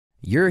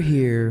You're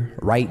here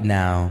right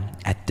now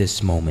at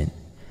this moment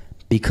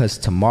because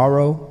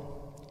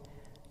tomorrow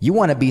you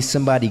want to be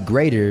somebody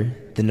greater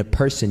than the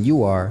person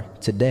you are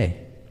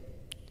today.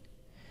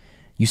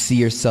 You see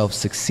yourself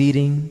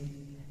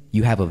succeeding,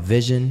 you have a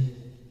vision,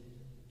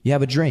 you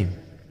have a dream.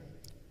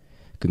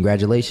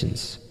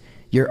 Congratulations.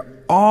 You're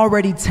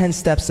already 10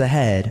 steps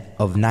ahead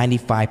of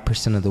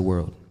 95% of the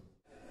world.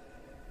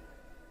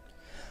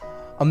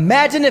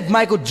 Imagine if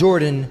Michael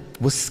Jordan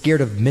was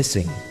scared of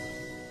missing.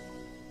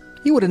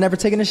 He would have never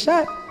taken a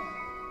shot.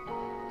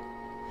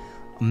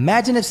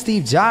 Imagine if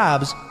Steve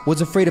Jobs was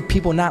afraid of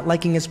people not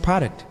liking his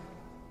product.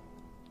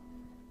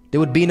 There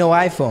would be no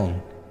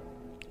iPhone.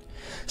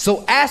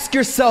 So ask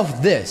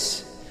yourself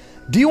this: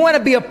 do you want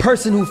to be a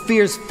person who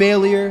fears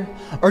failure,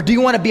 or do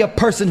you want to be a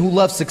person who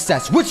loves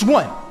success? Which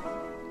one?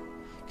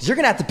 Because you're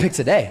going to have to pick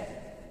today.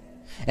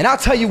 And I'll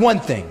tell you one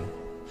thing: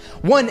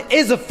 one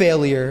is a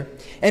failure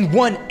and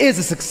one is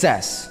a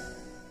success.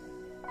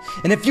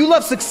 And if you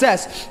love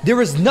success,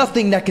 there is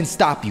nothing that can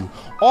stop you.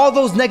 All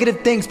those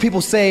negative things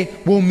people say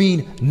will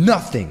mean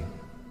nothing.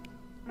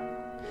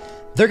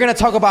 They're gonna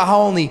talk about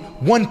how only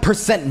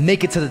 1%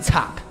 make it to the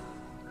top.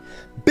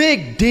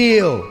 Big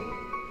deal.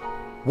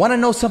 Wanna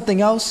know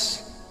something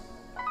else?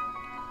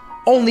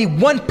 Only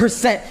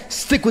 1%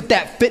 stick with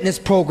that fitness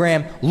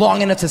program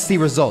long enough to see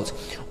results.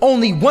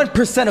 Only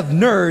 1% of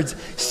nerds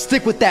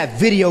stick with that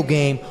video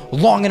game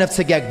long enough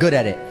to get good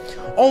at it.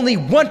 Only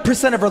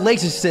 1% of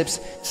relationships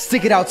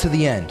stick it out to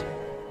the end.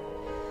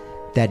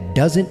 That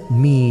doesn't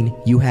mean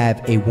you have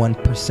a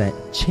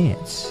 1%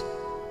 chance.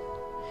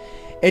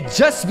 It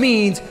just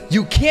means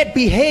you can't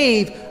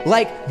behave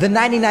like the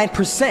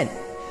 99%.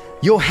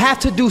 You'll have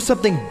to do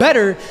something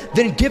better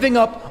than giving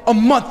up a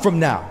month from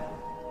now.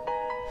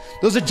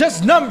 Those are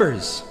just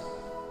numbers.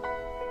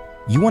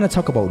 You want to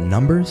talk about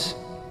numbers?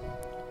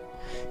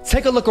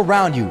 Take a look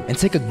around you and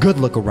take a good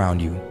look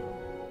around you.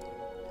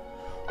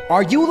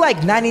 Are you like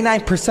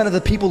 99% of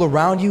the people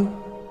around you?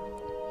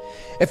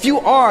 If you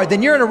are,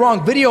 then you're in the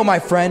wrong video, my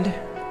friend.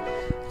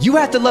 You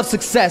have to love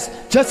success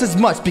just as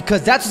much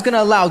because that's what's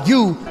gonna allow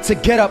you to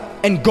get up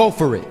and go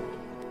for it.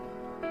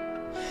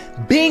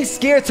 Being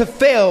scared to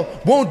fail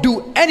won't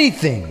do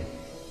anything.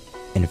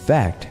 In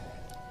fact,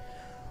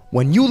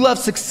 when you love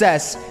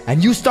success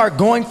and you start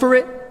going for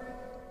it,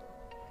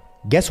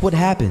 guess what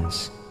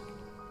happens?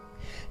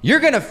 You're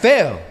gonna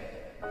fail.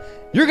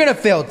 You're gonna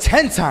fail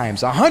 10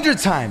 times, 100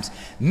 times,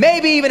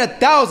 maybe even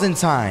 1,000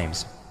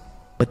 times.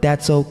 But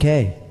that's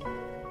okay.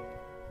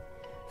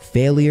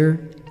 Failure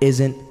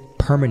isn't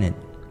permanent.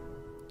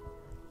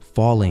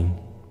 Falling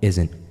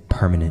isn't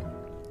permanent.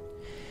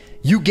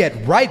 You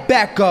get right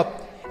back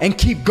up and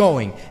keep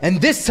going. And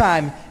this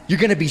time, you're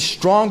gonna be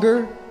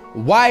stronger,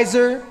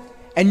 wiser,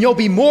 and you'll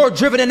be more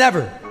driven than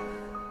ever.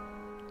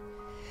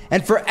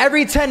 And for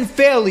every 10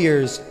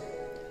 failures,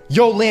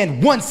 you'll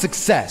land one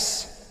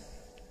success.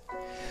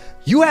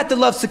 You have to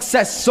love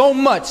success so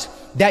much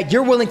that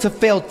you're willing to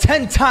fail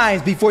 10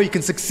 times before you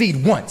can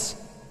succeed once.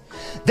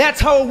 That's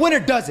how a winner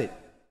does it.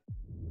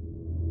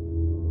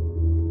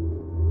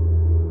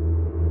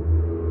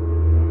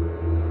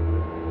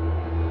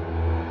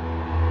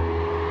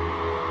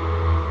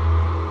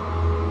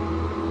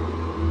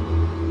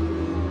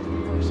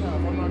 First half,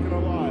 I'm not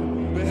gonna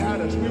lie. They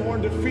had us. We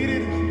weren't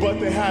defeated, but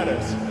they had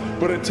us.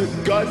 But it took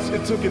guts,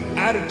 it took an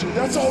attitude.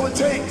 That's all it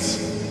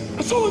takes.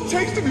 That's all it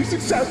takes to be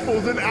successful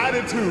is an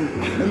attitude.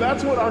 And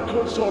that's what our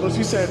coach told us.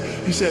 He said,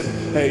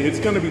 hey, it's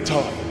gonna be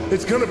tough.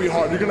 It's gonna be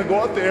hard. You're gonna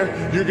go out there,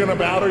 you're gonna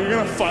battle, you're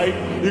gonna fight,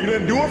 you're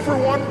gonna do it for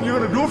one, you're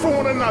gonna do it for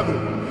one another.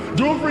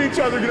 Do it for each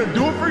other, you're gonna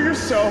do it for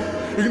yourself,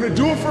 you're gonna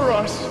do it for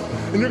us,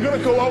 and you're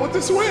gonna go out with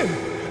this win.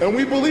 And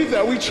we believe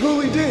that, we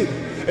truly did.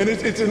 And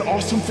it's an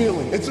awesome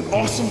feeling. It's an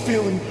awesome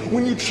feeling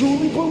when you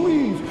truly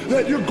believe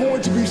that you're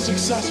going to be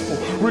successful.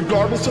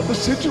 Regardless of the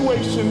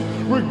situation,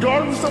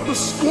 regardless of the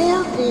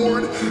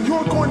scoreboard,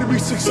 you're going to be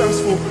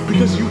successful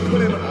because you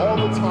put in all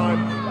the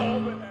time, all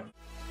the effort.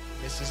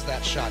 Misses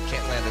that shot,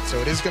 can't land it. So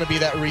it is going to be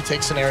that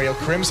retake scenario.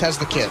 Crims has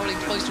the kid. Running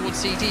close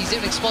towards CT.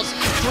 Zivnik spots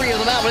 3 of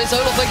them out, but it's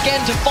Olaf again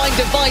to find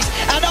Device.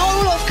 And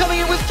Olaf coming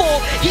in with 4.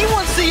 He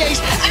wants the ace,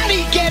 and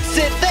he gets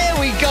it. There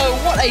we go.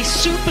 What a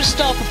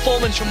superstar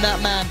performance from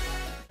that man.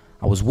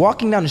 I was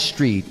walking down the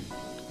street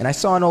and I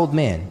saw an old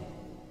man.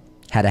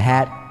 Had a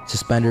hat,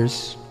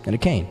 suspenders, and a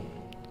cane.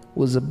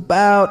 Was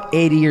about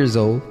 80 years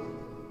old.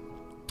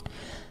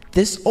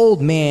 This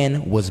old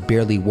man was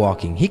barely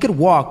walking. He could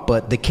walk,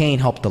 but the cane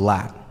helped a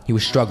lot. He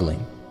was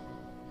struggling.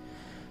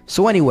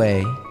 So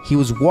anyway, he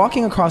was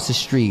walking across the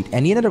street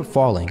and he ended up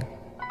falling.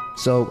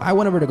 So I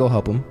went over to go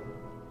help him.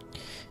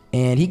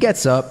 And he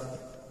gets up,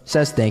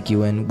 says thank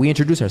you, and we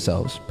introduced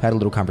ourselves. Had a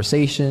little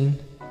conversation.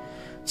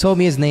 Told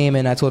me his name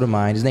and I told him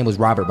mine. His name was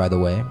Robert, by the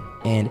way.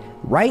 And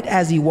right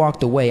as he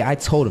walked away, I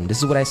told him, this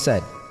is what I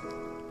said.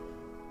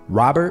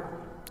 Robert,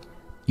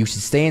 you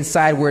should stay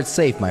inside where it's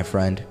safe, my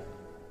friend.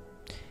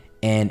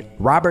 And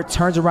Robert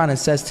turns around and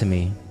says to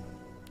me,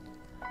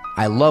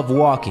 I love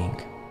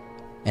walking.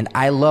 And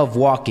I love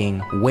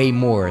walking way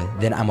more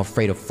than I'm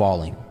afraid of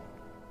falling.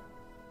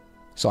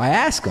 So I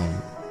ask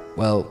him,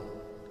 well,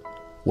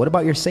 what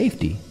about your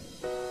safety?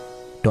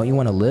 Don't you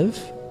want to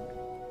live?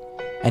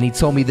 And he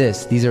told me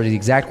this. These are the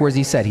exact words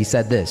he said. He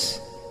said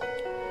this: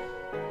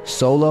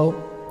 Solo,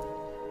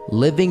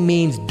 living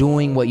means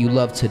doing what you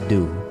love to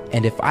do.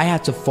 And if I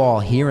had to fall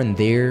here and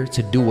there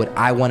to do what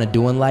I want to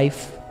do in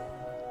life,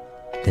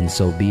 then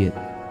so be it.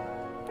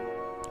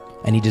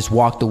 And he just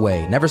walked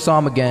away. Never saw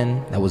him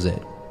again. That was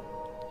it.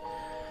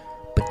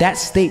 But that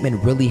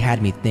statement really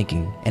had me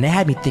thinking, and it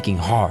had me thinking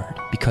hard,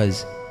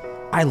 because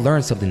I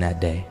learned something that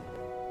day.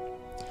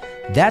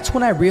 That's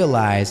when I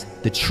realized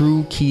the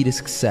true key to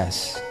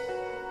success.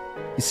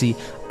 You see,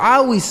 I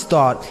always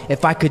thought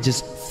if I could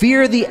just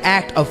fear the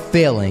act of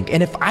failing,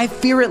 and if I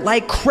fear it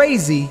like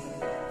crazy,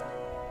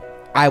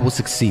 I will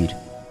succeed.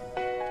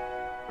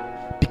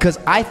 Because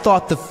I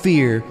thought the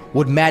fear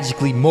would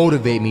magically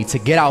motivate me to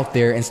get out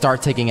there and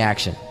start taking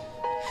action.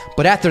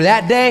 But after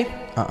that day,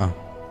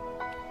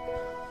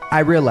 I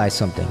realized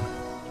something.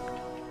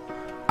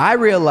 I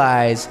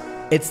realized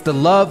it's the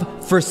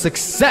love for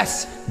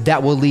success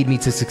that will lead me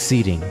to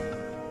succeeding.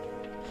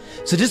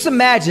 So just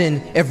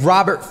imagine if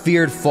Robert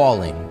feared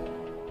falling.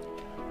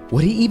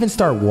 Would he even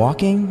start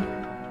walking?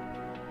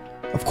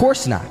 Of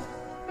course not.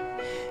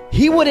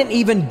 He wouldn't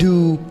even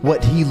do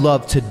what he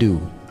loved to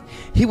do.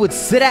 He would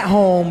sit at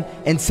home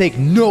and take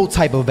no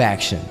type of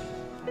action.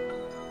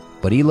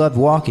 But he loved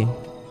walking.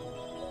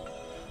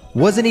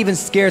 Wasn't even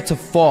scared to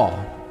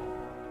fall.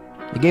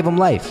 It gave him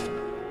life.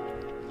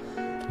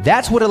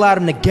 That's what allowed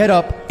him to get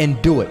up and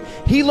do it.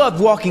 He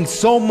loved walking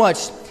so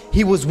much,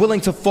 he was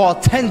willing to fall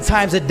 10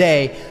 times a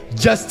day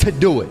just to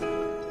do it.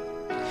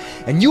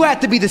 And you have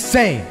to be the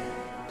same.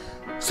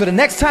 So the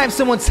next time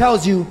someone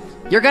tells you,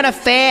 you're gonna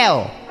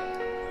fail,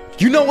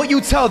 you know what you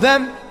tell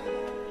them?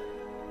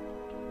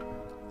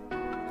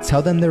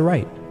 Tell them they're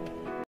right.